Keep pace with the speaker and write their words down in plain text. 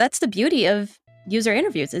That's the beauty of user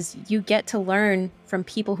interviews is you get to learn from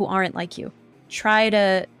people who aren't like you. Try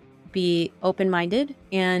to be open-minded,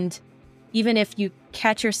 and even if you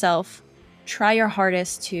catch yourself, try your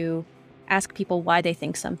hardest to ask people why they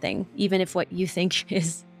think something, even if what you think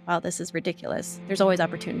is, wow, this is ridiculous. There's always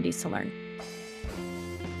opportunities to learn.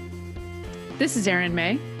 This is Erin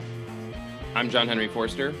May. I'm John Henry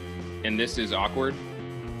Forster, and this is Awkward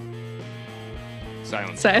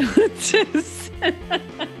Silences.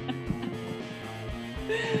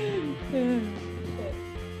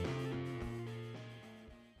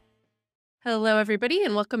 Hello, everybody,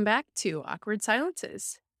 and welcome back to Awkward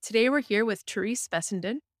Silences. Today, we're here with Therese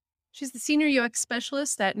Fessenden. She's the Senior UX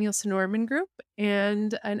Specialist at Nielsen Norman Group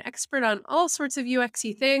and an expert on all sorts of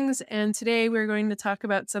UX-y things. And today, we're going to talk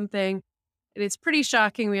about something that is pretty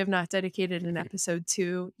shocking. We have not dedicated an episode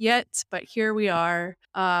to yet, but here we are.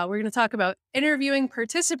 We're going to talk about interviewing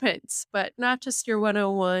participants, but not just your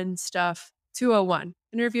 101 stuff, 201.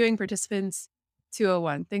 Interviewing participants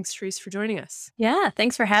 201. Thanks, Therese, for joining us. Yeah,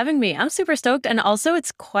 thanks for having me. I'm super stoked. And also,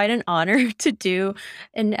 it's quite an honor to do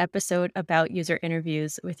an episode about user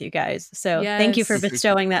interviews with you guys. So Thank you for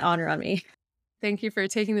bestowing that honor on me. Thank you for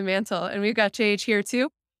taking the mantle. And we've got JH here too.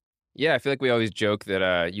 Yeah, I feel like we always joke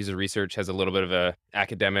that user research has a little bit of a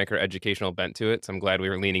academic or educational bent to it. So I'm glad we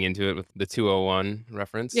were leaning into it with the 201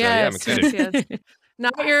 reference. Yes, so, yeah, I'm excited. Yes.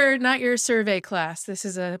 Not your survey class. This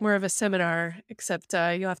is more of a seminar, except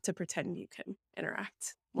you'll have to pretend you can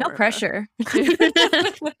interact. No pressure.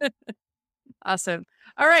 Awesome.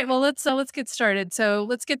 All right. Well, let's get started. So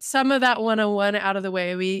let's get some of that 101 out of the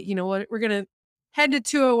way. We're gonna head to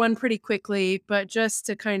 201 pretty quickly, but just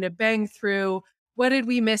to kind of bang through, what did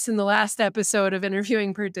we miss in the last episode of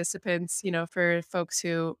interviewing participants? For folks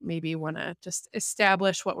who maybe want to just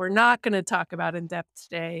establish what we're not going to talk about in depth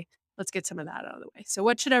today. Let's get some of that out of the way. So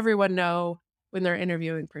what should everyone know when they're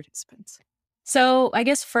interviewing participants? So I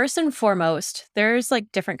guess first and foremost, there's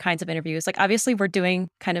like different kinds of interviews. Like obviously we're doing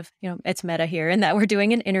kind of, it's meta here in that we're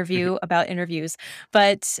doing an interview about interviews.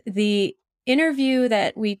 But the interview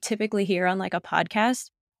that we typically hear on like a podcast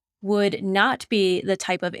would not be the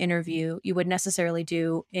type of interview you would necessarily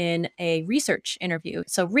do in a research interview.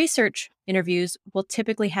 So research interviews will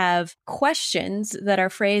typically have questions that are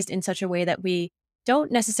phrased in such a way that we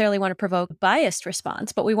don't necessarily want to provoke a biased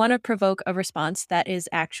response, but we want to provoke a response that is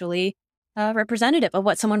actually representative of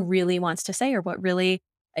what someone really wants to say or what really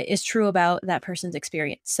is true about that person's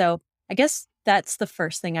experience. So I guess that's the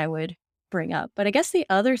first thing I would bring up. But I guess the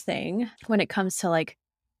other thing when it comes to like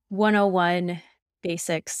 101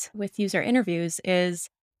 basics with user interviews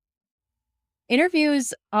is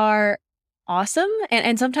interviews are awesome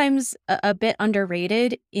and sometimes a bit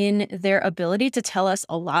underrated in their ability to tell us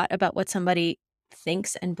a lot about what somebody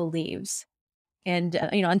thinks and believes. And,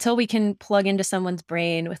 until we can plug into someone's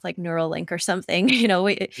brain with like Neuralink or something,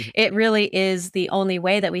 it really is the only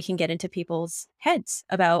way that we can get into people's heads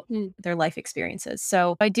about their life experiences.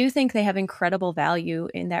 So I do think they have incredible value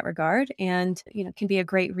in that regard and, can be a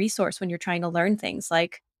great resource when you're trying to learn things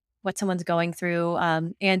like what someone's going through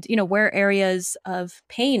and, where areas of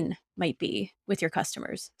pain might be with your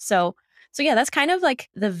customers. So yeah, that's kind of like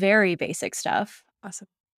the very basic stuff. Awesome.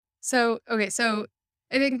 So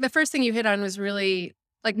I think the first thing you hit on was really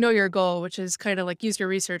like know your goal, which is kind of like user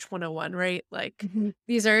research 101, right? Like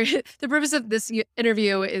these are the purpose of this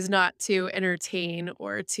interview is not to entertain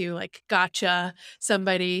or to like gotcha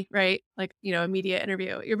somebody, right? Like, a media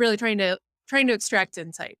interview. You're really trying to extract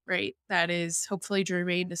insight, right? That is hopefully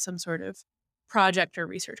germane to some sort of project or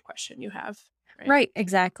research question you have. Right,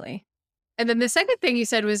 exactly. And then the second thing you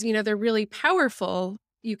said was, they're really powerful.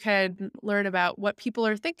 You can learn about what people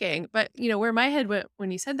are thinking. But, where my head went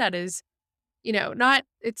when you said that is,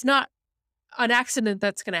 it's not an accident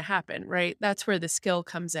that's going to happen, right? That's where the skill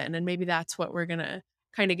comes in. And maybe that's what we're going to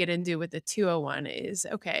kind of get into with the 201 is,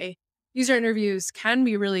 okay, user interviews can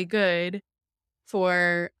be really good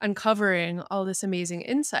for uncovering all this amazing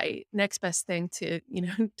insight. Next best thing to,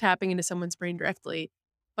 tapping into someone's brain directly.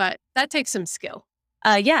 But that takes some skill.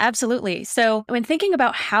 Yeah, absolutely. So when thinking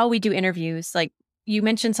about how we do interviews, like, you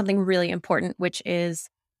mentioned something really important, which is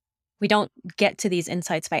we don't get to these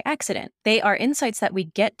insights by accident. They are insights that we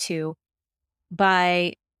get to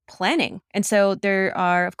by planning. And so there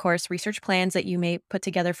are, of course, research plans that you may put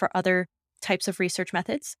together for other types of research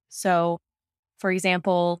methods. So, for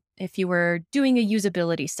example, if you were doing a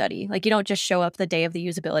usability study, like you don't just show up the day of the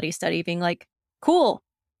usability study being like, cool,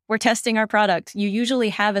 we're testing our product. You usually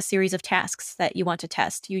have a series of tasks that you want to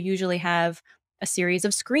test. You usually have a series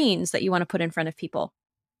of screens that you want to put in front of people.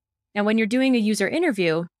 Now, when you're doing a user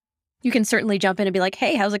interview, you can certainly jump in and be like,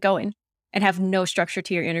 hey, how's it going? And have no structure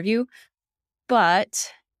to your interview.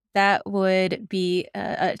 But that would be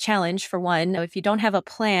a challenge for one. If you don't have a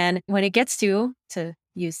plan, when it gets to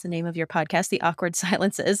use the name of your podcast, the awkward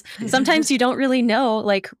silences, sometimes you don't really know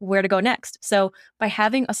like where to go next. So by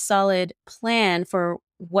having a solid plan for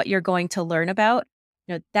what you're going to learn about,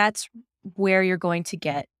 that's where you're going to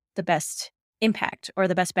get the best impact or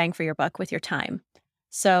the best bang for your buck with your time.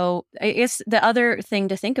 So I guess the other thing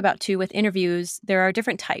to think about too with interviews, there are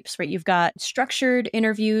different types, right? You've got structured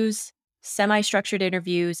interviews, semi-structured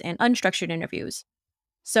interviews, and unstructured interviews.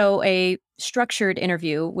 So a structured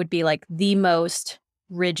interview would be like the most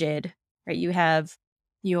rigid, right? You have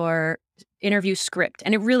your interview script,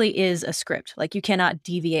 and it really is a script. Like you cannot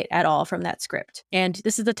deviate at all from that script. And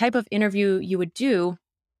this is the type of interview you would do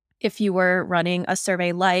if you were running a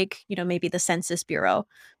survey like, maybe the Census Bureau.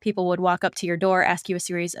 People would walk up to your door, ask you a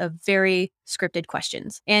series of very scripted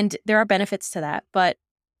questions. And there are benefits to that. But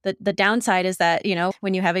the downside is that,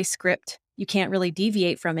 when you have a script, you can't really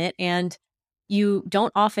deviate from it. And you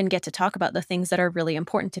don't often get to talk about the things that are really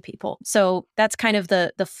important to people. So that's kind of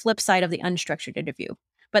the flip side of the unstructured interview.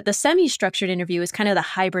 But the semi-structured interview is kind of the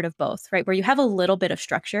hybrid of both, right? Where you have a little bit of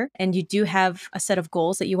structure and you do have a set of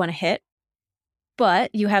goals that you want to hit,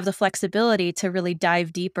 but you have the flexibility to really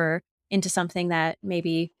dive deeper into something that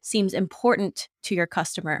maybe seems important to your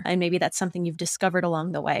customer. And maybe that's something you've discovered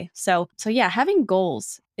along the way. So yeah, having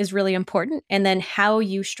goals is really important. And then how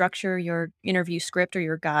you structure your interview script or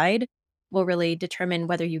your guide will really determine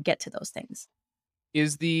whether you get to those things.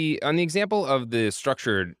 On the example of the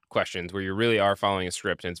structured questions where you really are following a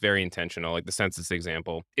script and it's very intentional, like the census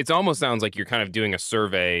example, it almost sounds like you're kind of doing a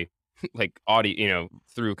survey, like audio,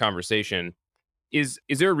 through conversation. Is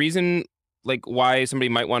there a reason like why somebody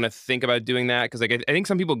might want to think about doing that? Because like I think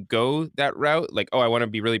some people go that route, like, oh, I want to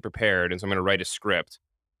be really prepared, and so I'm going to write a script.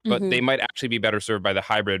 But they might actually be better served by the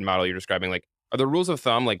hybrid model you're describing. Like, are there rules of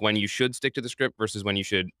thumb, like when you should stick to the script versus when you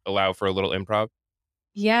should allow for a little improv?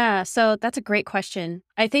 Yeah, so that's a great question.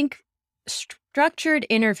 I think structured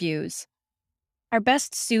interviews are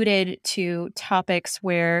best suited to topics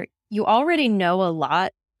where you already know a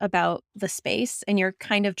lot about the space and you're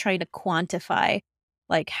kind of trying to quantify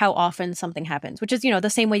like how often something happens, which is, the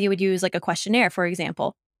same way you would use like a questionnaire, for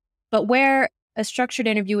example. But where a structured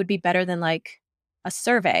interview would be better than like a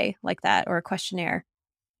survey like that or a questionnaire,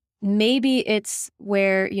 maybe it's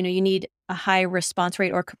where, you need a high response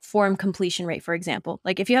rate or form completion rate, for example.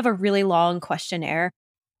 Like if you have a really long questionnaire,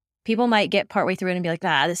 people might get partway through it and be like,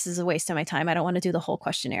 this is a waste of my time. I don't want to do the whole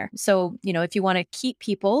questionnaire. So, if you want to keep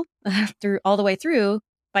people through all the way through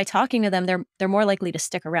by talking to them, they're more likely to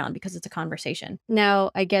stick around because it's a conversation.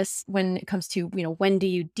 Now, I guess when it comes to, when do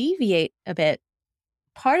you deviate a bit,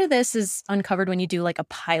 part of this is uncovered when you do like a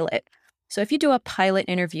pilot. So if you do a pilot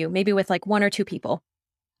interview, maybe with like one or two people,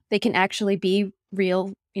 they can actually be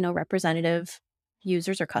real, representative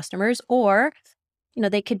users or customers, or,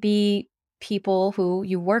 they could be people who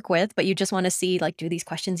you work with, but you just want to see like, do these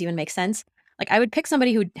questions even make sense? Like I would pick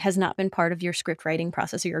somebody who has not been part of your script writing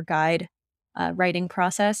process or your guide writing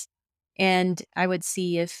process. And I would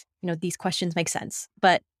see if, these questions make sense.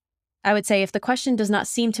 But I would say if the question does not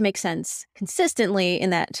seem to make sense consistently in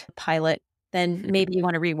that pilot, then maybe you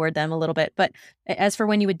want to reword them a little bit. But as for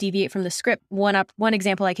when you would deviate from the script, one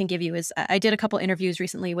example I can give you is I did a couple interviews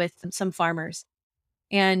recently with some farmers.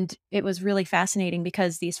 And it was really fascinating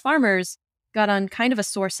because these farmers got on kind of a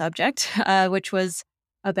sore subject, which was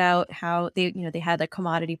about how they had a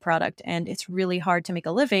commodity product and it's really hard to make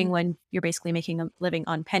a living when you're basically making a living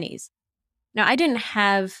on pennies. Now, I didn't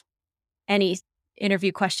have any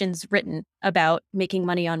interview questions written about making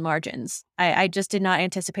money on margins. I just did not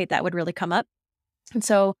anticipate that would really come up. And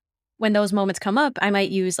so when those moments come up, I might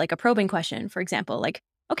use like a probing question, for example, like,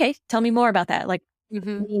 okay, tell me more about that. Like, what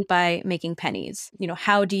do you mean by making pennies?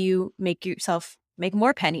 How do you make yourself make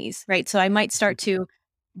more pennies, right? So I might start to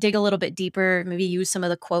dig a little bit deeper, maybe use some of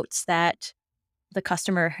the quotes that the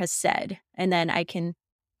customer has said, and then I can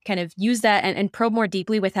kind of use that and probe more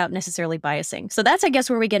deeply without necessarily biasing. So that's, I guess,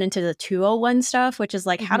 where we get into the 201 stuff, which is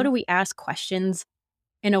like, how do we ask questions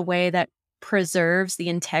in a way that preserves the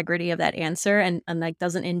integrity of that answer and like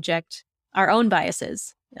doesn't inject our own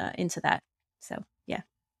biases into that? So, yeah.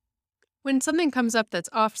 When something comes up that's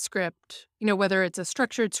off script, whether it's a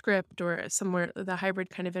structured script or somewhere the hybrid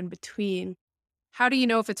kind of in between, how do you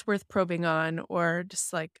know if it's worth probing on or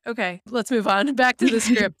just like, okay, let's move on back to the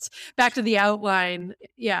script, back to the outline?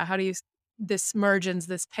 Yeah. How do you, this margins,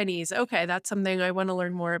 this pennies? Okay. That's something I want to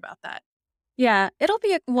learn more about that. Yeah, it'll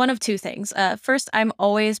be one of two things. First, I'm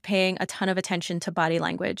always paying a ton of attention to body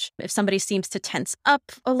language. If somebody seems to tense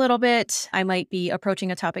up a little bit, I might be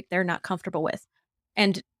approaching a topic they're not comfortable with.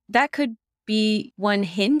 And that could be one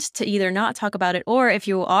hint to either not talk about it, or if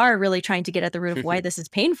you are really trying to get at the root of why this is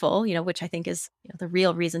painful, which I think is the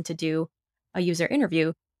real reason to do a user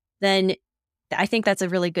interview, then I think that's a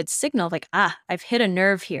really good signal of like, I've hit a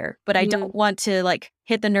nerve here, but I don't want to like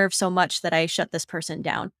hit the nerve so much that I shut this person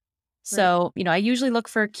down. So, I usually look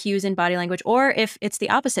for cues in body language, or if it's the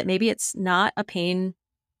opposite, maybe it's not a pain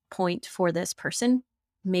point for this person.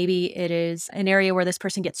 Maybe it is an area where this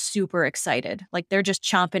person gets super excited. Like they're just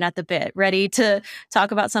chomping at the bit, ready to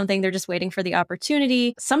talk about something. They're just waiting for the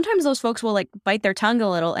opportunity. Sometimes those folks will like bite their tongue a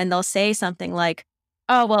little and they'll say something like,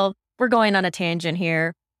 oh, well, we're going on a tangent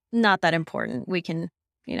here. Not that important. We can,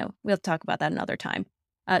 we'll talk about that another time.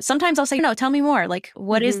 Sometimes I'll say, no, tell me more. Like,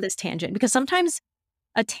 what is this tangent? Because sometimes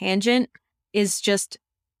a tangent is just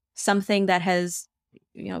something that has,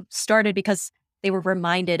 started because they were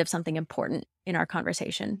reminded of something important in our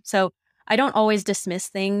conversation. So I don't always dismiss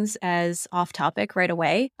things as off topic right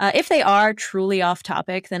away. If they are truly off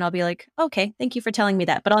topic, then I'll be like, okay, thank you for telling me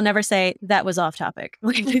that. But I'll never say that was off topic.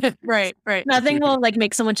 Right. Nothing will like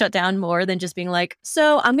make someone shut down more than just being like,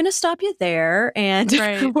 so I'm going to stop you there and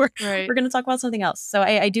we're going to talk about something else. So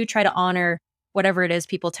I do try to honor whatever it is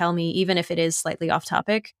people tell me, even if it is slightly off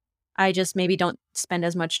topic. I just maybe don't spend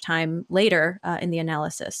as much time later in the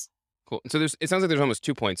analysis. Cool. So it sounds like there's almost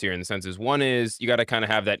 2 points here in the senses. One is you got to kind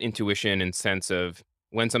of have that intuition and sense of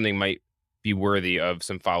when something might be worthy of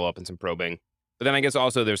some follow-up and some probing. But then I guess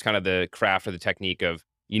also there's kind of the craft or the technique of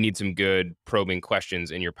you need some good probing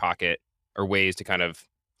questions in your pocket or ways to kind of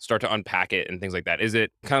start to unpack it and things like that. Is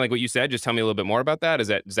it kind of like what you said? Just tell me a little bit more about that. Does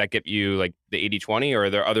that get you like the 80-20, or are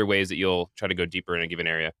there other ways that you'll try to go deeper in a given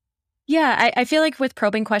area? Yeah, I feel like with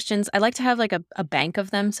probing questions, I like to have like a bank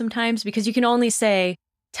of them sometimes, because you can only say,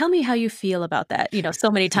 tell me how you feel about that, so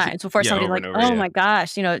many times before somebody's like, oh my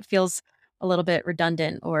gosh, it feels a little bit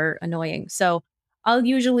redundant or annoying. So I'll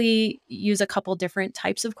usually use a couple different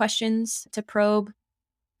types of questions to probe.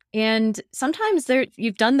 And sometimes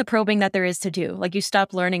you've done the probing that there is to do, like you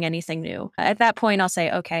stop learning anything new. At that point, I'll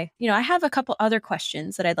say, okay, I have a couple other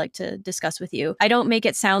questions that I'd like to discuss with you. I don't make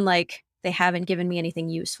it sound like they haven't given me anything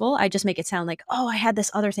useful. I just make it sound like, oh, I had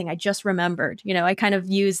this other thing I just remembered. I kind of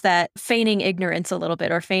use that feigning ignorance a little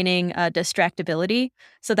bit, or feigning distractibility.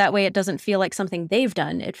 So that way it doesn't feel like something they've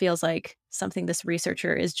done. It feels like something this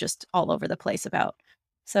researcher is just all over the place about.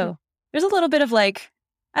 So there's a little bit of like,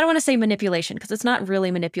 I don't want to say manipulation, because it's not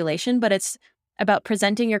really manipulation, but it's about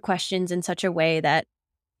presenting your questions in such a way that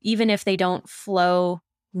even if they don't flow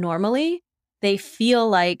normally, they feel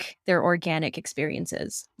like they're organic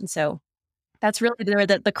experiences. And so that's really where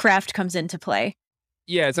the craft comes into play.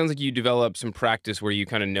 Yeah, it sounds like you develop some practice where you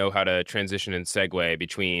kind of know how to transition and segue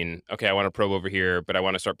between, okay, I want to probe over here, but I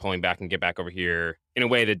want to start pulling back and get back over here in a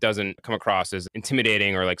way that doesn't come across as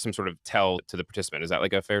intimidating or like some sort of tell to the participant. Is that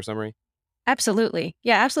like a fair summary? Absolutely.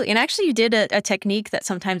 Yeah, absolutely. And actually, you did a technique that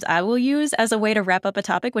sometimes I will use as a way to wrap up a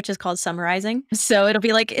topic, which is called summarizing. So it'll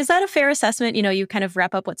be like, is that a fair assessment? You kind of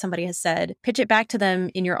wrap up what somebody has said, pitch it back to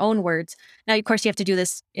them in your own words. Now, of course, you have to do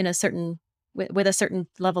this in a certain with a certain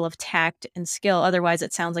level of tact and skill. Otherwise,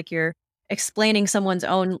 it sounds like you're explaining someone's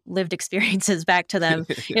own lived experiences back to them.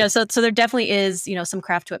 So there definitely is, some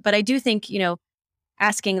craft to it. But I do think,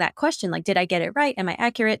 asking that question, like, did I get it right? Am I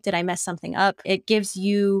accurate? Did I mess something up? It gives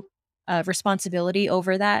you responsibility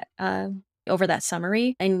over that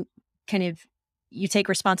summary, and kind of you take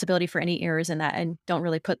responsibility for any errors in that, and don't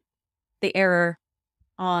really put the error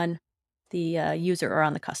on the user or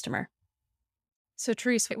on the customer. So,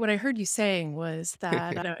 Therese, what I heard you saying was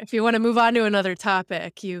that if you want to move on to another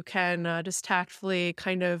topic, you can just tactfully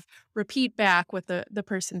kind of repeat back what the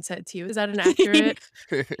person said to you. Is that an accurate?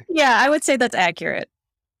 Yeah, I would say that's accurate.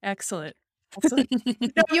 Excellent.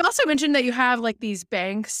 You also mentioned that you have like these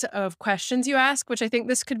banks of questions you ask, which I think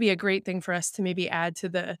this could be a great thing for us to maybe add to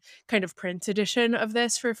the kind of print edition of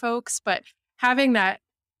this for folks. But having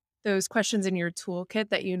those questions in your toolkit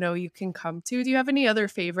that you can come to. Do you have any other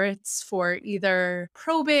favorites for either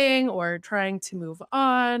probing or trying to move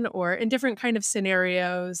on, or in different kind of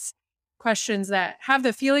scenarios, questions that have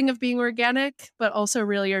the feeling of being organic, but also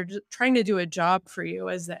really are trying to do a job for you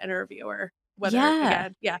as the interviewer? Whether,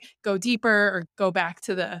 again, go deeper or go back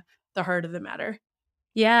to the heart of the matter.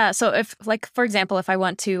 Yeah. So if, like, for example, if I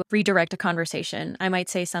want to redirect a conversation, I might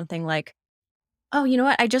say something like, oh, you know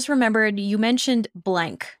what? I just remembered you mentioned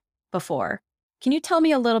blank before. Can you tell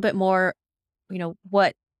me a little bit more,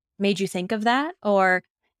 what made you think of that? Or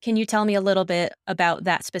can you tell me a little bit about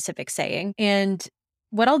that specific saying? And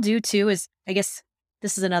what I'll do too is, I guess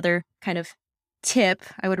this is another kind of tip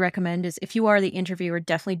I would recommend, is if you are the interviewer,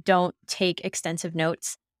 definitely don't take extensive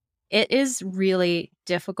notes. it is really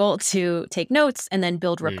difficult to take notes and then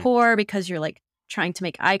build Mm. rapport because you're like trying to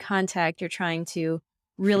make eye contact. You're trying to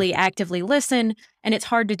really actively listen. And it's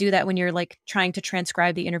hard to do that when you're like trying to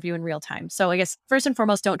transcribe the interview in real time. So I guess first and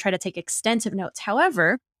foremost, don't try to take extensive notes.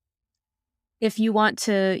 However, if you want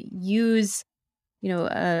to use,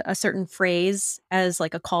 a certain phrase as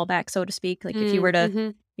like a callback, so to speak, like if you were to,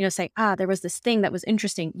 Mhm. say, there was this thing that was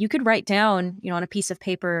interesting, you could write down, on a piece of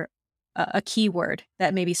paper, a keyword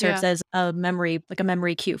that maybe serves Yeah. as a memory, like a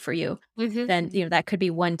memory cue for you. Mhm. Then, that could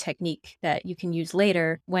be one technique that you can use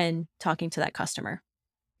later when talking to that customer.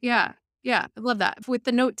 Yeah. Yeah, I love that. With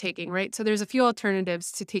the note taking, right? So there's a few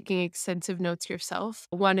alternatives to taking extensive notes yourself.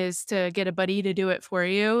 One is to get a buddy to do it for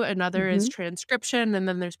you. Another is Mhm. transcription. And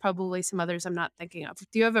then there's probably some others I'm not thinking of.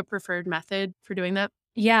 Do you have a preferred method for doing that?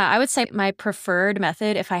 Yeah, I would say my preferred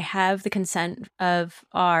method, if I have the consent of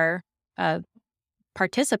our uh,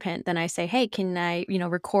 participant, then I say, hey, can I,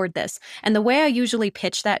 record this? And the way I usually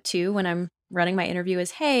pitch that too when I'm running my interview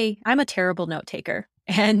is, hey, I'm a terrible note taker.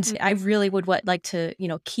 And I Mhm. really would like to,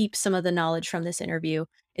 keep some of the knowledge from this interview.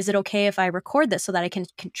 Is it okay if I record this so that I can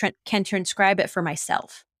transcribe it for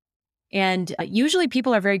myself? And usually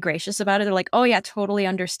people are very gracious about it. They're like, oh, yeah, totally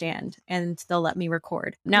understand. And they'll let me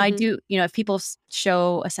record. Now, I Mhm. do, if people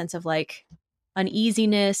show a sense of like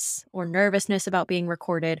uneasiness or nervousness about being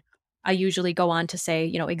recorded, I usually go on to say,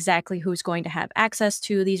 exactly who's going to have access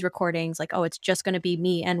to these recordings. Like, oh, it's just going to be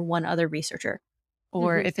me and one other researcher.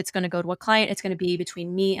 Or Mhm. if it's going to go to a client, it's going to be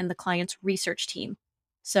between me and the client's research team.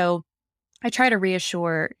 So I try to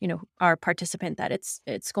reassure, our participant that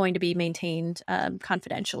it's going to be maintained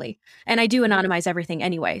confidentially, and I do Mhm. anonymize everything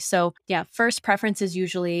anyway. So yeah, first preference is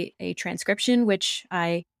usually a transcription, which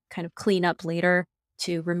I kind of clean up later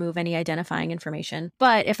to remove any identifying information.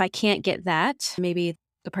 But if I can't get that, maybe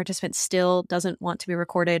the participant still doesn't want to be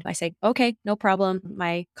recorded, I say, okay, no problem.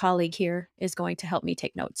 My colleague here is going to help me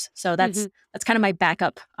take notes. So that's Mhm. that's kind of my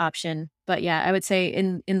backup option. But yeah, I would say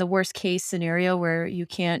in the worst case scenario where you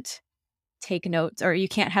can't take notes or you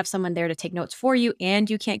can't have someone there to take notes for you and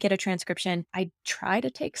you can't get a transcription, I try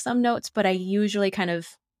to take some notes, but I usually kind of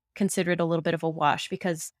consider it a little bit of a wash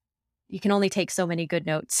because you can only take so many good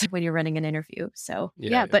notes when you're running an interview. So, Yeah,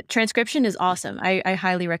 yeah, yeah. but transcription is awesome. I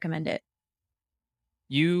highly recommend it.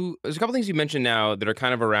 There's a couple things you mentioned now that are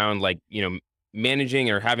kind of around like, managing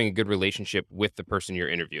or having a good relationship with the person you're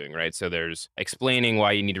interviewing, right? So there's explaining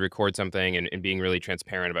why you need to record something and being really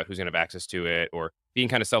transparent about who's going to have access to it, or being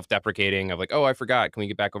kind of self-deprecating of like, oh, I forgot. Can we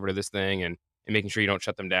get back over to this thing? And making sure you don't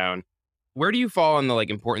shut them down. Where do you fall on the like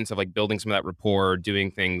importance of like building some of that rapport,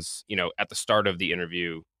 doing things, at the start of the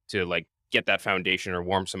interview to like get that foundation or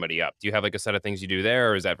warm somebody up? Do you have like a set of things you do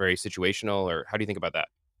there, or is that very situational, or how do you think about that?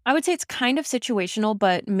 I would say it's kind of situational,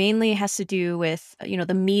 but mainly it has to do with,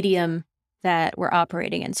 the medium that we're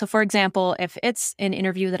operating in. So for example, if it's an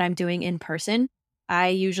interview that I'm doing in person, I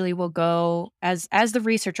usually will go as the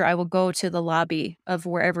researcher, I will go to the lobby of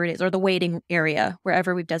wherever it is or the waiting area,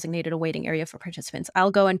 wherever we've designated a waiting area for participants. I'll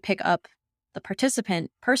go and pick up the participant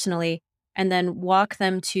personally and then walk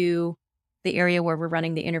them to the area where we're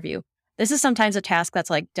running the interview. This is sometimes a task that's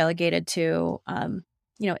like delegated to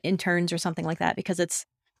interns or something like that because it's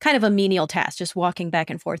kind of a menial task, just walking back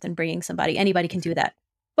and forth and bringing somebody. Anybody can do that.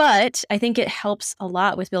 But I think it helps a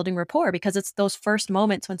lot with building rapport because it's those first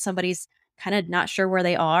moments when somebody's kind of not sure where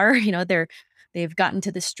they are. They've gotten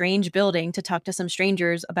to this strange building to talk to some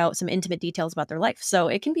strangers about some intimate details about their life. So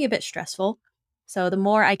it can be a bit stressful. So the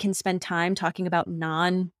more I can spend time talking about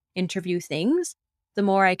non-interview things, the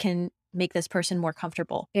more I can make this person more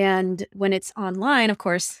comfortable. And when it's online, of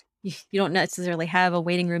course, you don't necessarily have a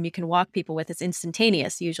waiting room you can walk people with. It's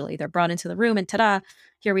instantaneous usually. They're brought into the room and ta-da,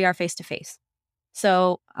 here we are face to face.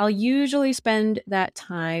 So I'll usually spend that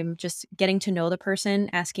time just getting to know the person,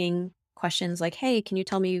 asking questions like, hey, can you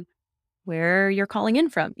tell me where you're calling in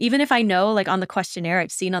from? Even if I know, like on the questionnaire,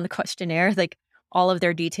 I've seen on the questionnaire, like all of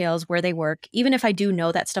their details, where they work. Even if I do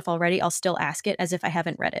know that stuff already, I'll still ask it as if I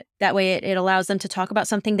haven't read it. That way it allows them to talk about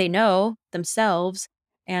something they know themselves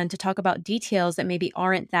and to talk about details that maybe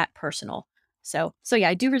aren't that personal. So yeah,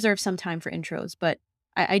 I do reserve some time for intros, but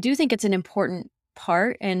I do think it's an important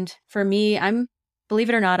part. And for me, believe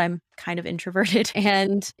it or not, I'm kind of introverted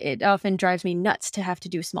and it often drives me nuts to have to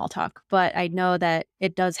do small talk, but I know that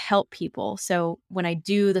it does help people. So when I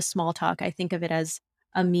do the small talk, I think of it as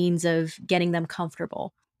a means of getting them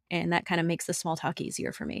comfortable. And that kind of makes the small talk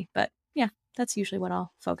easier for me. But yeah, that's usually what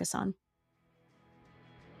I'll focus on.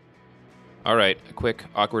 All right, a quick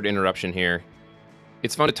awkward interruption here.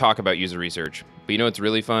 It's fun to talk about user research, but you know what's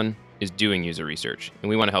really fun is doing user research, and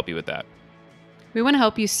we want to help you with that. We want to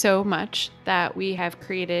help you so much that we have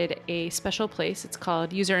created a special place. It's called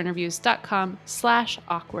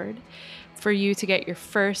userinterviews.com/awkward for you to get your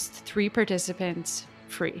first 3 participants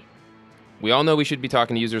free. We all know we should be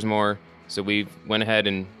talking to users more, so we went ahead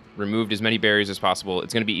and removed as many barriers as possible.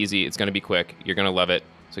 It's going to be easy. It's going to be quick. You're going to love it.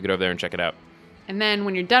 So get over there and check it out. And then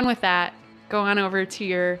when you're done with that, go on over to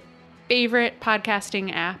your favorite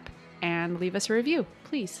podcasting app and leave us a review,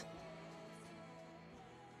 please.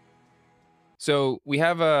 So we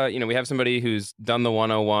have we have somebody who's done the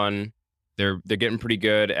 101. They're getting pretty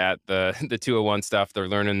good at the 201 stuff. They're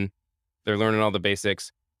learning all the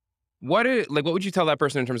basics. What would you tell that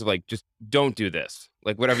person in terms of like, just don't do this?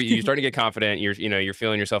 Like, whatever, you're starting to get confident, you're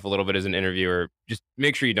feeling yourself a little bit as an interviewer. Just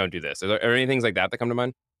make sure you don't do this. Are there any things like that come to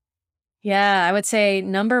mind? Yeah, I would say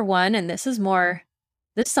number one, and this is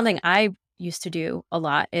something I used to do a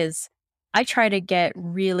lot, is I try to get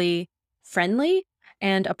really friendly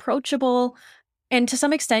and approachable. And to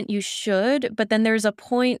some extent you should, but then there's a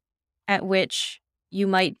point at which you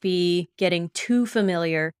might be getting too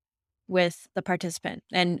familiar with the participant.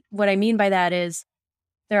 And what I mean by that is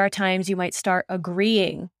there are times you might start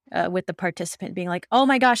agreeing with the participant, being like, oh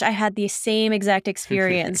my gosh, I had the same exact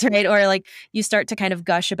experience, right? Or like you start to kind of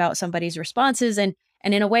gush about somebody's responses. And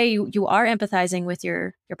in a way, you are empathizing with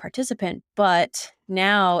your participant, but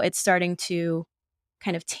now it's starting to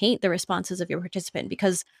kind of taint the responses of your participant,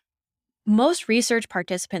 because most research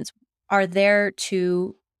participants are there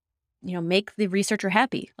to, make the researcher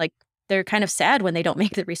happy. Like they're kind of sad when they don't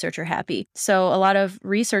make the researcher happy. So a lot of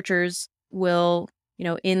researchers will,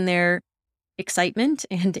 in their excitement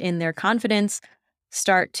and in their confidence,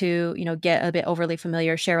 start to, get a bit overly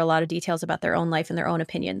familiar, share a lot of details about their own life and their own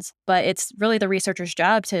opinions. But it's really the researcher's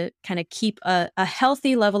job to kind of keep a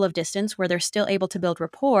healthy level of distance where they're still able to build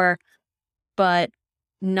rapport, but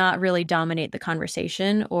not really dominate the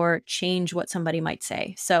conversation or change what somebody might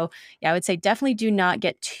say. So yeah, I would say definitely do not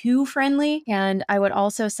get too friendly. And I would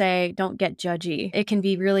also say don't get judgy. It can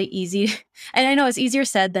be really easy. And I know it's easier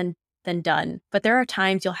said than done, but there are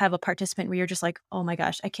times you'll have a participant where you're just like, oh my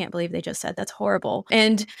gosh, I can't believe they just said that's horrible.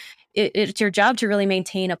 And it's your job to really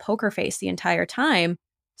maintain a poker face the entire time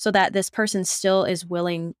so that this person still is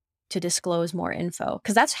willing to disclose more info.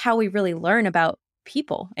 Because that's how we really learn about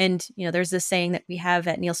people. And, there's this saying that we have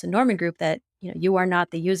at Nielsen Norman Group that, you are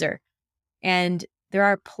not the user. And there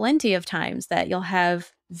are plenty of times that you'll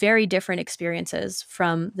have very different experiences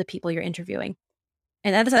from the people you're interviewing.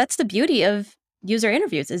 And that's the beauty of user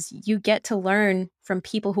interviews, is you get to learn from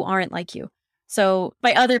people who aren't like you. So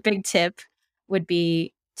my other big tip would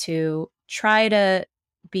be to try to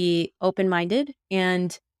be open-minded.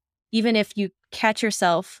 And even if you catch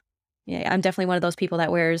yourself, I'm definitely one of those people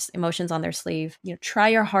that wears emotions on their sleeve. Try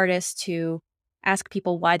your hardest to ask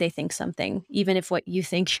people why they think something, even if what you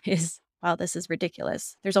think is, wow, this is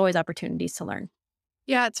ridiculous. There's always opportunities to learn.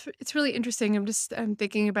 Yeah, it's really interesting. I'm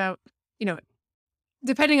thinking about,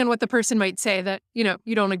 depending on what the person might say that,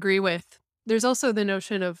 you don't agree with. There's also the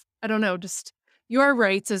notion of, I don't know, just your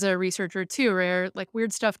rights as a researcher too, where like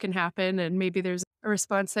weird stuff can happen and maybe there's a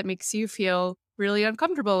response that makes you feel really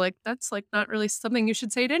uncomfortable. Like that's like not really something you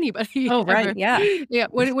should say to anybody. Oh, right. ever. Yeah. Yeah.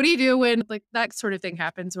 What do you do when like that sort of thing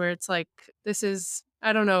happens where it's like,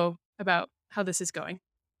 I don't know about how this is going?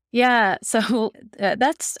 Yeah. So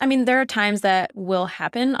there are times that will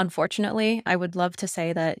happen. Unfortunately, I would love to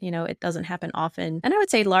say that, it doesn't happen often. And I would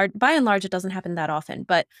say by and large, it doesn't happen that often.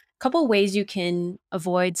 But a couple ways you can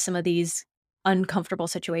avoid some of these uncomfortable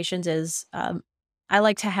situations is I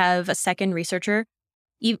like to have a second researcher,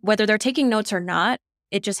 whether they're taking notes or not.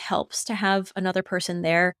 It just helps to have another person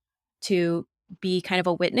there to be kind of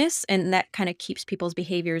a witness, and that kind of keeps people's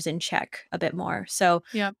behaviors in check a bit more. So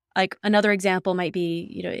Yeah. like another example might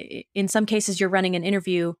be, in some cases you're running an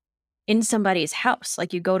interview in somebody's house.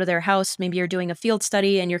 Like you go to their house, maybe you're doing a field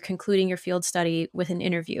study and you're concluding your field study with an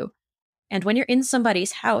interview. And when you're in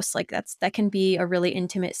somebody's house, like that can be a really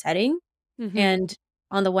intimate setting. Mhm. And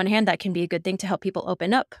on the one hand, that can be a good thing to help people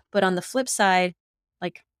open up. But on the flip side,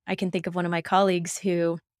 like I can think of one of my colleagues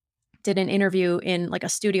who did an interview in like a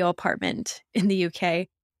studio apartment in the UK,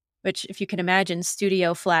 which if you can imagine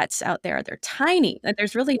studio flats out there, they're tiny. Like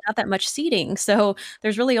there's really not that much seating. So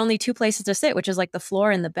there's really only 2 places to sit, which is like the floor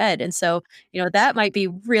and the bed. And so, that might be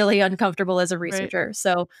really uncomfortable as a Right. researcher.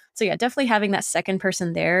 So yeah, definitely having that second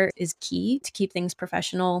person there is key to keep things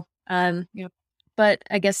professional. Yep. But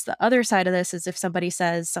I guess the other side of this is if somebody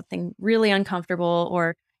says something really uncomfortable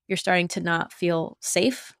or you're starting to not feel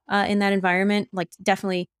safe in that environment, like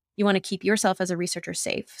definitely you want to keep yourself as a researcher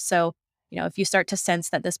safe. So, if you start to sense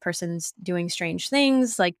that this person's doing strange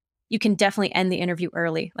things, like you can definitely end the interview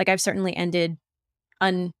early. Like I've certainly ended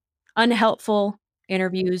unhelpful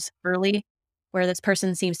interviews early where this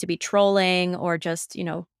person seems to be trolling or just,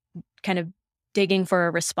 kind of digging for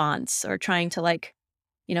a response or trying to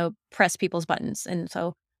press people's buttons. And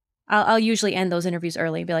so I'll usually end those interviews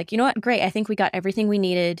early and be like, you know what? Great. I think we got everything we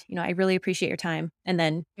needed. I really appreciate your time. And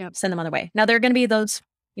then Yep. send them on their way. Now, there are going to be those,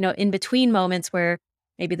 in between moments where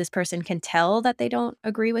maybe this person can tell that they don't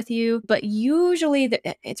agree with you. But usually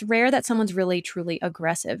it's rare that someone's really, truly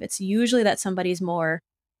aggressive. It's usually that somebody's more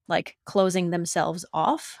like closing themselves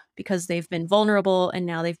off because they've been vulnerable and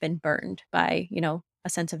now they've been burned by, a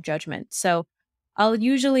sense of judgment. So I'll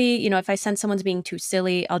usually, if I sense someone's being too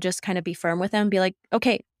silly, I'll just kind of be firm with them, be like,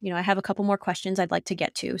 okay, I have a couple more questions I'd like to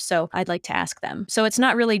get to. So I'd like to ask them. So it's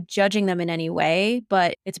not really judging them in any way,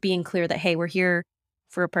 but it's being clear that, hey, we're here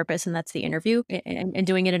for a purpose and that's the interview and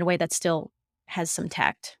doing it in a way that still has some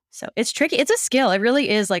tact. So it's tricky. It's a skill. It really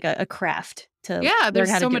is like a craft to Yeah, learn there's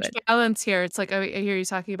how to so do much it. balance here. It's like I hear you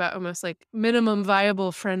talking about almost like minimum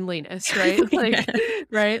viable friendliness, right? Like,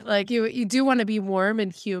 right? Like you do want to be warm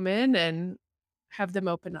and human and have them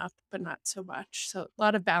open up, but not so much. So a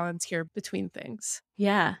lot of balance here between things.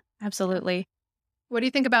 Yeah, Yeah. absolutely. What do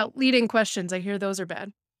you think about leading questions? I hear those are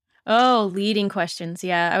bad. Oh, leading questions.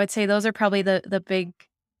 Yeah, I would say those are probably the big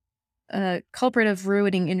culprit of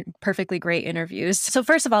ruining perfectly great interviews. So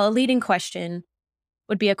first of all, a leading question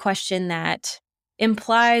would be a question that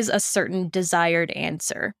implies a certain desired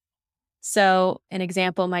answer. So an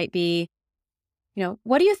example might be,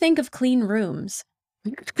 what do you think of clean rooms?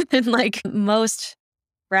 And like most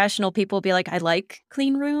rational people will be like, I like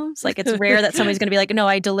clean rooms. Like it's rare that somebody's going to be like, no,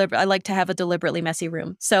 I like to have a deliberately messy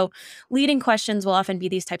room. So leading questions will often be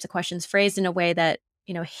these types of questions phrased in a way that,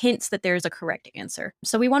 hints that there's a correct answer.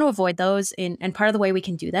 So we want to avoid those. And part of the way we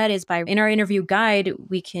can do that is by in our interview guide,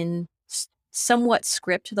 we can somewhat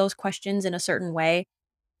script those questions in a certain way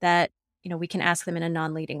that, we can ask them in a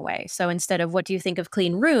non-leading way. So instead of what do you think of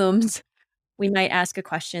clean rooms, we might ask a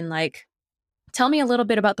question like, tell me a little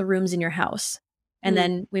bit about the rooms in your house. And Mm.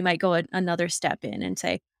 then we might go another step in and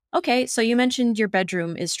say, okay, so you mentioned your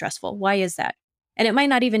bedroom is stressful. Why is that? And it might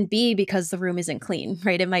not even be because the room isn't clean,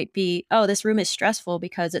 right? It might be, oh, this room is stressful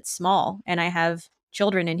because it's small and I have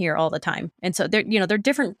children in here all the time. And so there are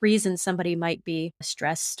different reasons somebody might be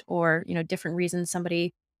stressed or, different reasons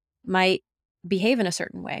somebody might behave in a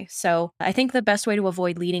certain way. So I think the best way to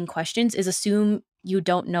avoid leading questions is assume you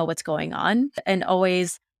don't know what's going on and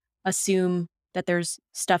always assume that there's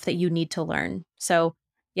stuff that you need to learn. So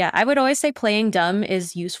yeah, I would always say playing dumb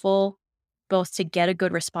is useful both to get a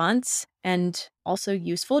good response and also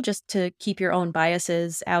useful just to keep your own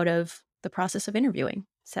biases out of the process of interviewing.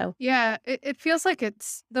 So Yeah, it feels like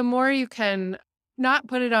it's the more you can not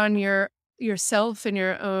put it on yourself and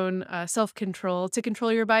your own self-control to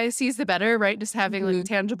control your biases, the better, right? Just having like Mhm.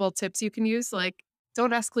 tangible tips you can use, like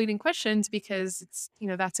don't ask leading questions because it's,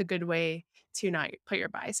 that's a good way to not put your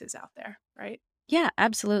biases out there, right? Yeah,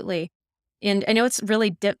 absolutely. And I know it's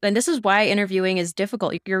really and this is why interviewing is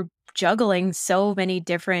difficult. You're juggling so many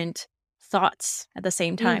different thoughts at the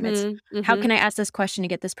same time. It's Mhm, how can mhm. I ask this question to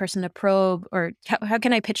get this person to probe, or how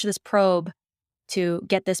can I pitch this probe to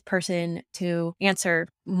get this person to answer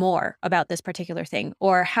more about this particular thing?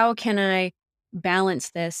 Or how can I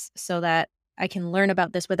balance this so that I can learn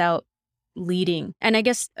about this without leading? And I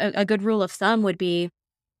guess a good rule of thumb would be,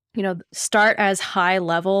 start as high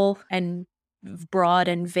level and broad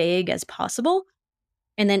and vague as possible.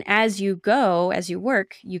 And then as you go, as you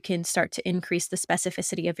work, you can start to increase the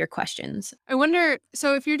specificity of your questions. I wonder,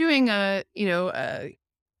 so if you're doing a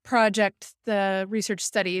project, the research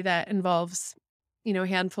study that involves, a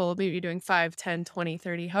handful, maybe you're doing 5, 10, 20,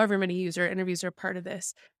 30, however many user interviews are part of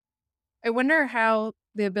this. I wonder how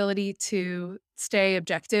the ability to stay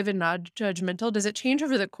objective and not judgmental, does it change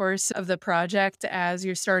over the course of the project as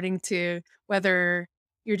you're starting to, whether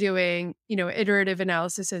you're doing, iterative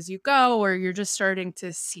analysis as you go, or you're just starting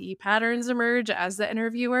to see patterns emerge as the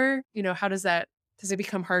interviewer? How does it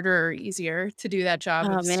become harder or easier to do that job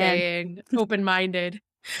Oh of man, staying open-minded?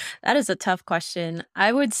 that is a tough question.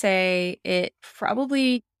 I would say it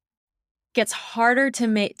probably gets harder to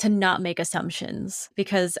not make assumptions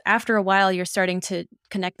because after a while you're starting to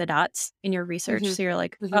connect the dots in your research. Hmm. So you're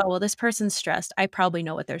like, Hmm. oh, well, this person's stressed. I probably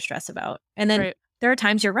know what they're stressed about. And then Right. there are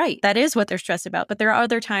times you're right. That is what they're stressed about. But there are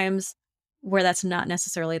other times where that's not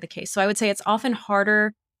necessarily the case. So I would say it's often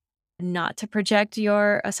harder not to project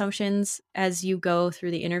your assumptions as you go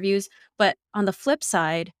through the interviews. But on the flip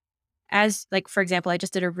side, as like for example, I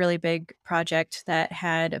just did a really big project that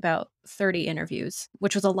had about 30 interviews,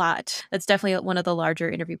 which was a lot. That's definitely one of the larger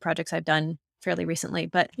interview projects I've done fairly recently.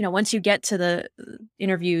 But, once you get to the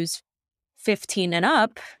interviews 15 and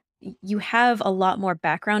up, you have a lot more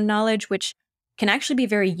background knowledge, which can actually be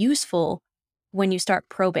very useful when you start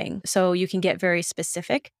probing. So you can get very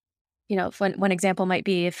specific. One example might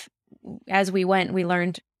be if, as we went, we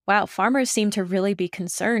learned, wow, farmers seem to really be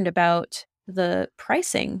concerned about the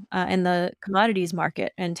pricing in the commodities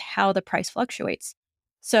market and how the price fluctuates.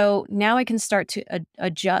 So now I can start to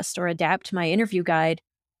adjust or adapt my interview guide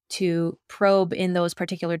to probe in those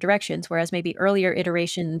particular directions, whereas maybe earlier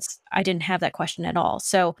iterations, I didn't have that question at all.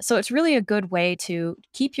 So it's really a good way to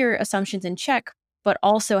keep your assumptions in check, but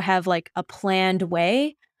also have like a planned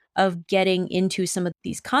way of getting into some of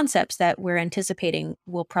these concepts that we're anticipating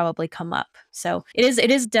will probably come up. So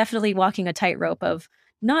it is definitely walking a tightrope of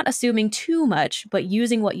not assuming too much, but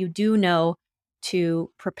using what you do know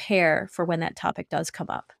to prepare for when that topic does come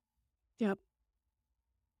up. Yep.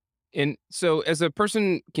 And so as a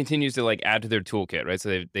person continues to like add to their toolkit, right?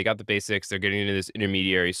 So they got the basics, they're getting into this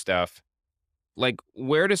intermediary stuff. Like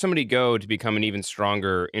where does somebody go to become an even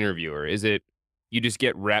stronger interviewer? Is it you just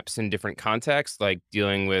get reps in different contexts, like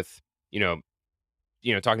dealing with, you know,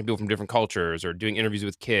 talking to people from different cultures or doing interviews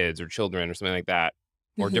with kids or children or something like that,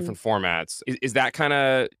 or Mhm. different formats? Is that kind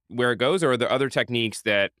of where it goes? Or are there other techniques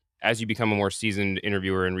that as you become a more seasoned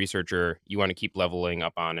interviewer and researcher, you want to keep leveling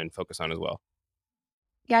up on and focus on as well?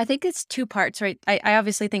 Yeah, I think it's two parts, right? I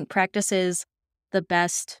obviously think practice is the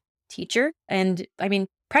best teacher. And I mean,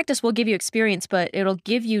 practice will give you experience, but it'll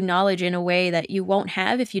give you knowledge in a way that you won't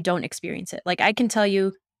have if you don't experience it. Like I can tell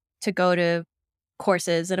you to go to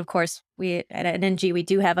courses. And of course, we at NG, we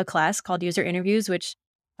do have a class called User Interviews, which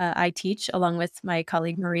I teach along with my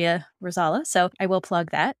colleague Maria Rosala. So I will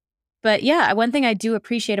plug that. But yeah, one thing I do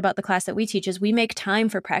appreciate about the class that we teach is we make time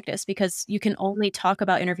for practice because you can only talk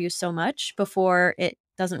about interviews so much before it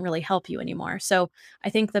doesn't really help you anymore. So I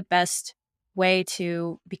think the best way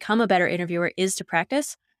to become a better interviewer is to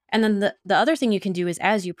practice. And then the other thing you can do is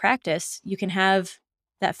as you practice, you can have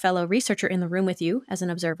that fellow researcher in the room with you as an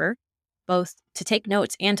observer, both to take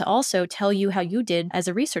notes and to also tell you how you did as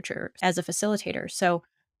a researcher, as a facilitator. So,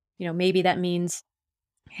 maybe that means,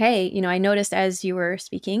 hey, I noticed as you were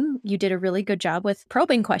speaking, you did a really good job with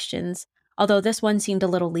probing questions, although this one seemed a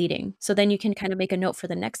little leading. So then you can kind of make a note for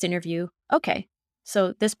the next interview. Okay,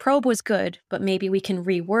 so this probe was good, but maybe we can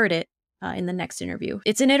reword it in the next interview.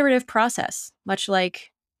 It's an iterative process, much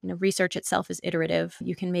like research itself is iterative.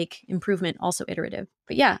 You can make improvement also iterative.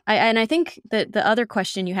 But yeah, I think that the other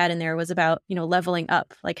question you had in there was about leveling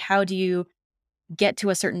up. Like, how do you get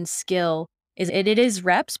to a certain skill? It is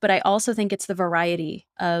reps, but I also think it's the variety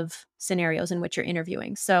of scenarios in which you're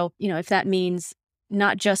interviewing. So, if that means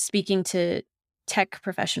not just speaking to tech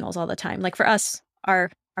professionals all the time. Like for us,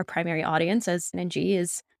 our primary audience as NG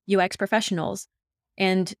is UX professionals.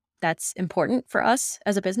 And that's important for us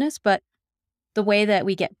as a business. But the way that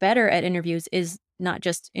we get better at interviews is not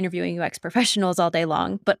just interviewing UX professionals all day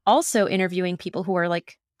long, but also interviewing people who are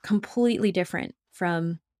like completely different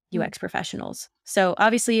from UX professionals. So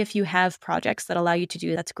obviously, if you have projects that allow you to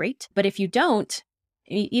do, that's great. But if you don't,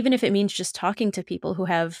 even if it means just talking to people who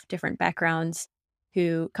have different backgrounds,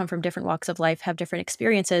 who come from different walks of life, have different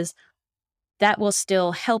experiences, that will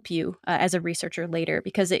still help you as a researcher later.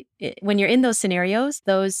 Because when you're in those scenarios,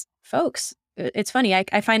 those folks, it's funny.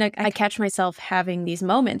 I find I catch myself having these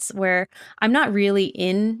moments where I'm not really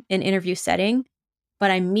in an interview setting,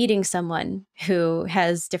 but I'm meeting someone who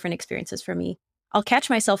has different experiences from me. I'll catch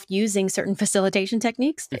myself using certain facilitation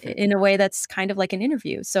techniques in a way that's kind of like an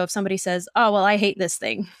interview. So if somebody says, "Oh, well, I hate this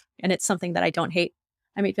thing," and it's something that I don't hate,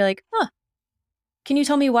 I might be like, "Huh, can you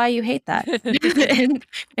tell me why you hate that?"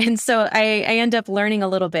 and so I end up learning a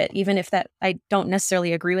little bit, even if that I don't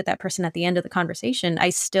necessarily agree with that person at the end of the conversation. I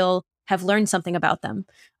still have learned something about them,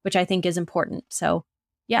 which I think is important. So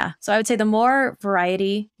yeah, so I would say the more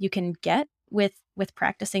variety you can get with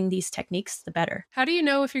practicing these techniques, the better. How do you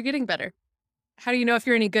know if you're getting better? How do you know if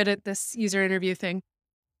you're any good at this user interview thing?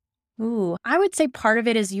 Ooh, I would say part of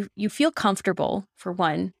it is you feel comfortable for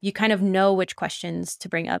one. You kind of know which questions to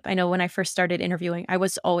bring up. I know when I first started interviewing, I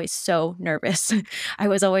was always so nervous. I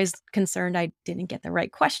was always concerned I didn't get the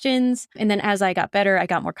right questions. And then as I got better, I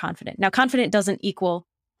got more confident. Now, confident doesn't equal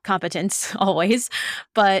competence always,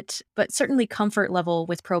 but certainly comfort level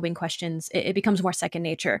with probing questions, it becomes more second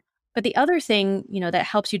nature. But the other thing, that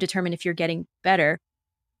helps you determine if you're getting better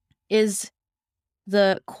is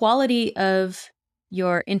the quality of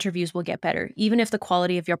your interviews will get better, even if the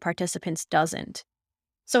quality of your participants doesn't.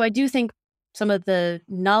 So I do think some of the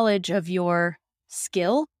knowledge of your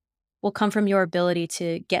skill will come from your ability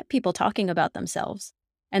to get people talking about themselves.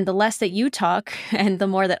 And the less that you talk and the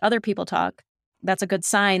more that other people talk, that's a good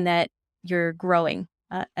sign that you're growing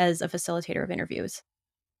as a facilitator of interviews.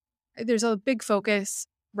 There's a big focus,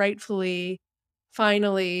 rightfully,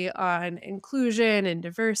 finally on inclusion and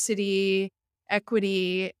diversity,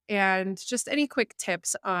 equity, and just any quick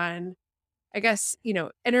tips on, I guess,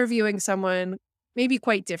 interviewing someone maybe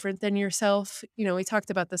quite different than yourself. We talked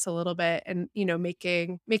about this a little bit, and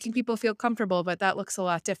making people feel comfortable, but that looks a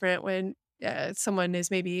lot different when someone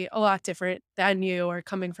is maybe a lot different than you or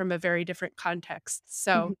coming from a very different context.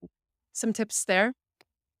 So, Mhm. some tips there.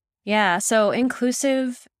 Yeah. So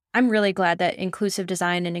I'm really glad that inclusive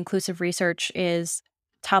design and inclusive research is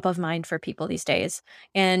top of mind for people these days.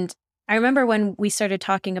 And I remember when we started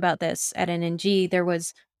talking about this at NNG, there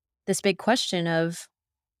was this big question of,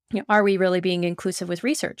 are we really being inclusive with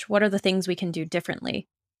research? What are the things we can do differently?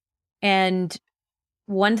 And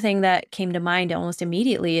one thing that came to mind almost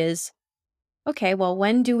immediately is, okay, well,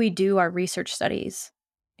 when do we do our research studies?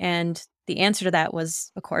 And the answer to that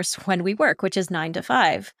was, of course, when we work, which is 9 to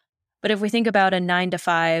 5. But if we think about a 9 to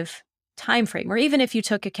 5 time frame, or even if you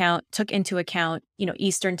took into account,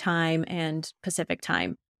 Eastern time and Pacific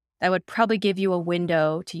time, that would probably give you a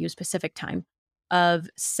window to use Pacific time of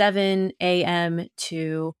 7 a.m.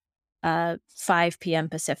 to 5 p.m.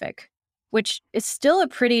 Pacific, which is still a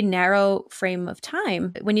pretty narrow frame of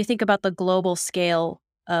time when you think about the global scale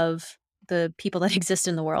of the people that exist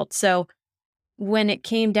in the world. So when it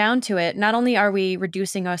came down to it, not only are we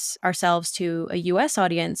reducing ourselves to a US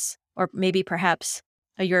audience, or maybe perhaps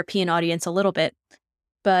a European audience a little bit,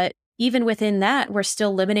 but even within that, we're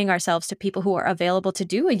still limiting ourselves to people who are available to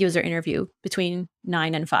do a user interview between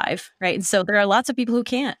 9 and 5, right? And so there are lots of people who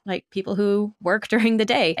can't, like people who work during the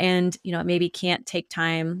day and, maybe can't take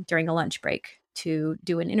time during a lunch break to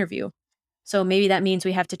do an interview. So maybe that means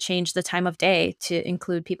we have to change the time of day to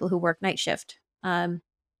include people who work night shift.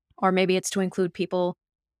 Or maybe it's to include people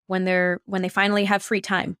when they finally have free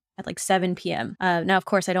time at like 7 p.m. Now, of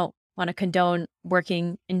course, I don't want to condone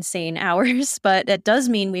working insane hours, but that does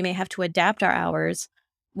mean we may have to adapt our hours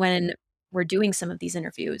when we're doing some of these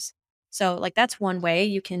interviews. So, like, that's one way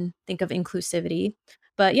you can think of inclusivity.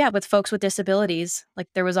 But yeah, with folks with disabilities, like,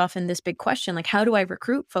 there was often this big question, like, how do I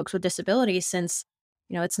recruit folks with disabilities? Since,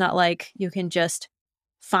 it's not like you can just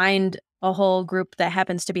find a whole group that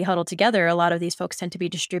happens to be huddled together. A lot of these folks tend to be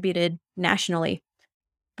distributed nationally.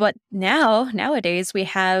 But nowadays, we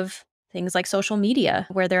have things like social media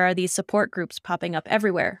where there are these support groups popping up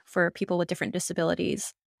everywhere for people with different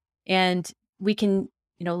disabilities. And we can,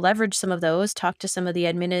 leverage some of those, talk to some of the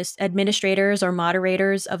administrators or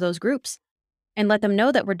moderators of those groups and let them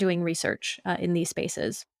know that we're doing research in these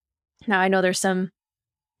spaces. Now, I know there's some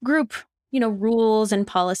group, rules and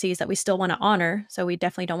policies that we still want to honor. So we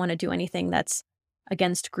definitely don't want to do anything that's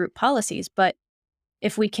against group policies. But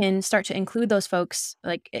if we can start to include those folks,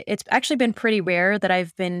 like it's actually been pretty rare that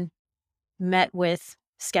I've been met with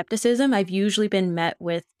skepticism. I've usually been met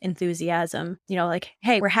with enthusiasm, like,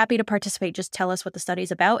 hey, we're happy to participate. Just tell us what the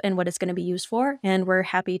study's about and what it's going to be used for. And we're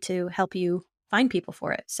happy to help you find people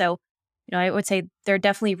for it. So, I would say there are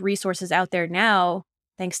definitely resources out there now,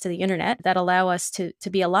 thanks to the internet, that allow us to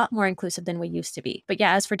be a lot more inclusive than we used to be. But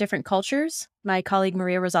yeah, as for different cultures, my colleague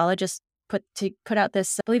Maria Rosala just put out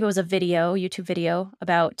this, I believe it was a YouTube video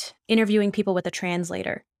about interviewing people with a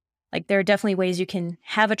translator. Like, there are definitely ways you can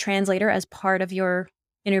have a translator as part of your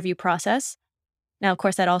interview process. Now, of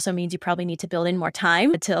course, that also means you probably need to build in more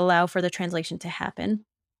time to allow for the translation to happen.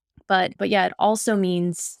 But yeah, it also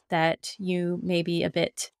means that you may be a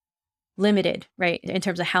bit limited, right, in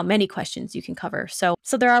terms of how many questions you can cover. So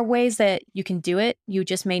there are ways that you can do it. You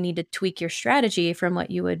just may need to tweak your strategy from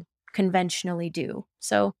what you would conventionally do.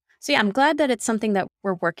 So yeah, I'm glad that it's something that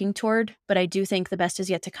we're working toward, but I do think the best is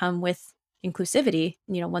yet to come with inclusivity,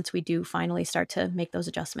 once we do finally start to make those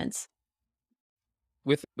adjustments.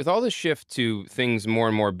 With all the shift to things more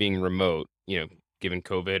and more being remote, given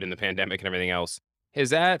COVID and the pandemic and everything else, has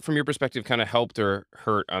that, from your perspective, kind of helped or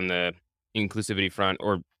hurt on the inclusivity front,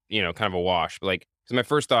 or kind of a wash? Like, because my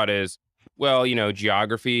first thought is, well,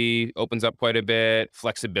 geography opens up quite a bit,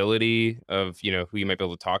 flexibility of who you might be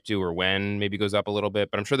able to talk to or when maybe goes up a little bit,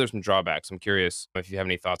 but I'm sure there's some drawbacks. I'm curious if you have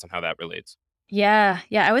any thoughts on how that relates. Yeah,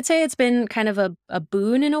 I would say it's been kind of a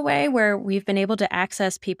boon in a way where we've been able to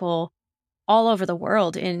access people all over the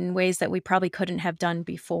world in ways that we probably couldn't have done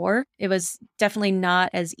before. It was definitely not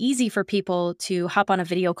as easy for people to hop on a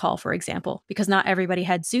video call, for example, because not everybody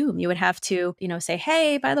had Zoom. You would have to, say,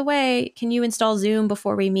 hey, by the way, can you install Zoom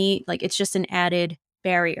before we meet? Like, it's just an added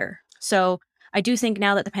barrier. So I do think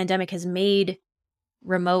now that the pandemic has made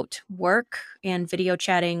remote work and video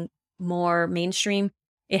chatting more mainstream,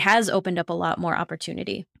 it has opened up a lot more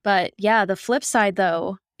opportunity. But yeah, the flip side,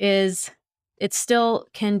 though, is it still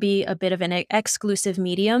can be a bit of an exclusive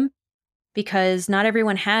medium because not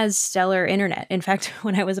everyone has stellar internet. In fact,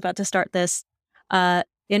 when I was about to start this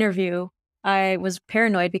interview, I was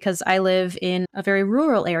paranoid because I live in a very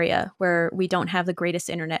rural area where we don't have the greatest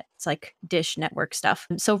internet. It's like dish network stuff.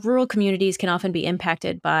 So rural communities can often be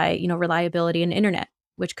impacted by, reliability in internet,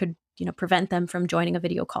 which could, prevent them from joining a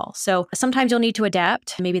video call. So sometimes you'll need to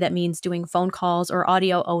adapt. Maybe that means doing phone calls or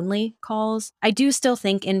audio only calls. I do still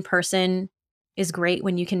think in person is great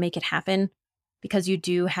when you can make it happen because you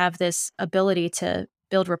do have this ability to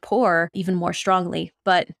build rapport even more strongly.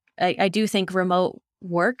 But I do think remote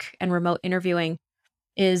work and remote interviewing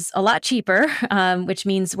is a lot cheaper, which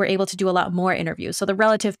means we're able to do a lot more interviews. So the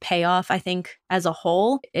relative payoff, I think, as a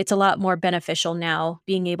whole, it's a lot more beneficial now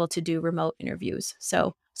being able to do remote interviews.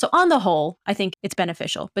 So on the whole, I think it's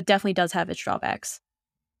beneficial, but definitely does have its drawbacks.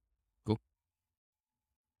 Cool.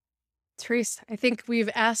 Therese, I think we've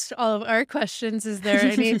asked all of our questions. Is there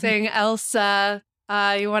anything else you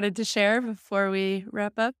wanted to share before we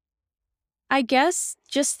wrap up? I guess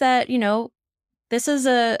just that, this is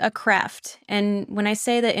a craft. And when I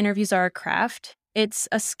say that interviews are a craft, it's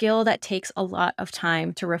a skill that takes a lot of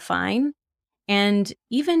time to refine. And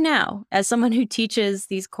even now, as someone who teaches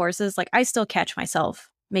these courses, like I still catch myself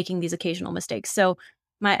making these occasional mistakes. So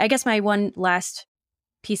I guess my one last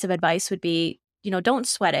piece of advice would be, don't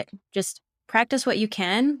sweat it. Just practice what you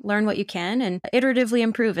can, learn what you can, and iteratively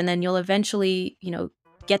improve. And then you'll eventually,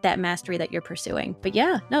 get that mastery that you're pursuing. But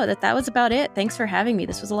yeah, no, that was about it. Thanks for having me.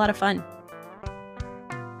 This was a lot of fun.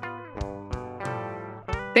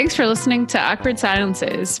 Thanks for listening to Awkward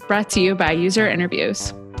Silences, brought to you by User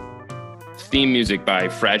Interviews. Theme music by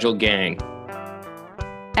Fragile Gang.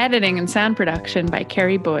 Editing and sound production by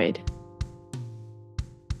Carrie Boyd.